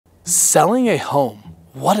Selling a home,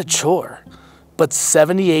 what a chore. But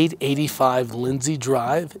 7885 Lindsey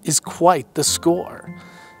Drive is quite the score.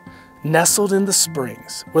 Nestled in the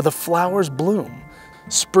springs where the flowers bloom,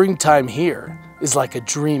 springtime here is like a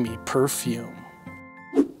dreamy perfume.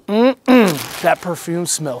 That perfume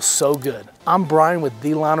smells so good. I'm Brian with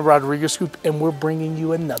the LANA Rodriguez Group, and we're bringing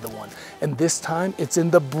you another one. And this time it's in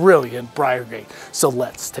the brilliant BROKERAGE. So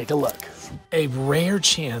let's take a look. A rare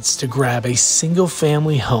chance to grab a single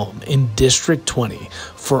family home in District 20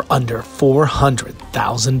 for under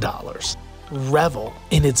 $400,000. Revel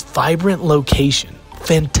in its vibrant location,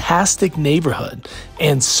 fantastic neighborhood,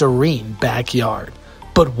 and serene backyard.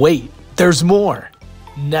 But wait, there's more.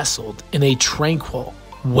 Nestled in a tranquil,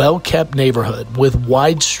 well-kept neighborhood with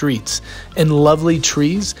wide streets and lovely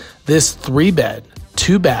trees, this 3-bed,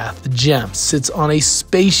 2-bath gem sits on a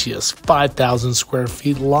spacious 5,000 square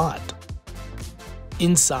feet lot.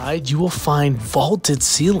 Inside, you will find vaulted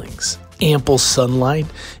ceilings, ample sunlight,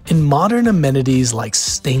 and modern amenities like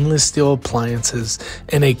stainless steel appliances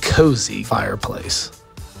and a cozy fireplace.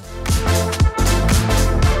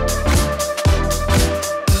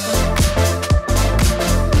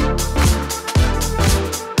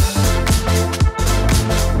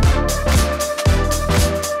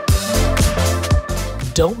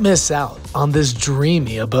 Don't miss out on this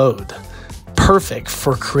dreamy abode, perfect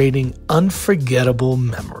for creating unforgettable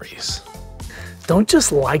memories. Don't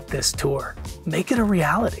just like this tour, make it a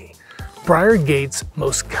reality. BROKERAGE's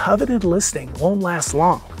most coveted listing won't last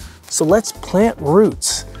long, so let's plant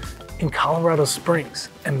roots in Colorado Springs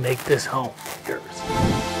and make this home yours.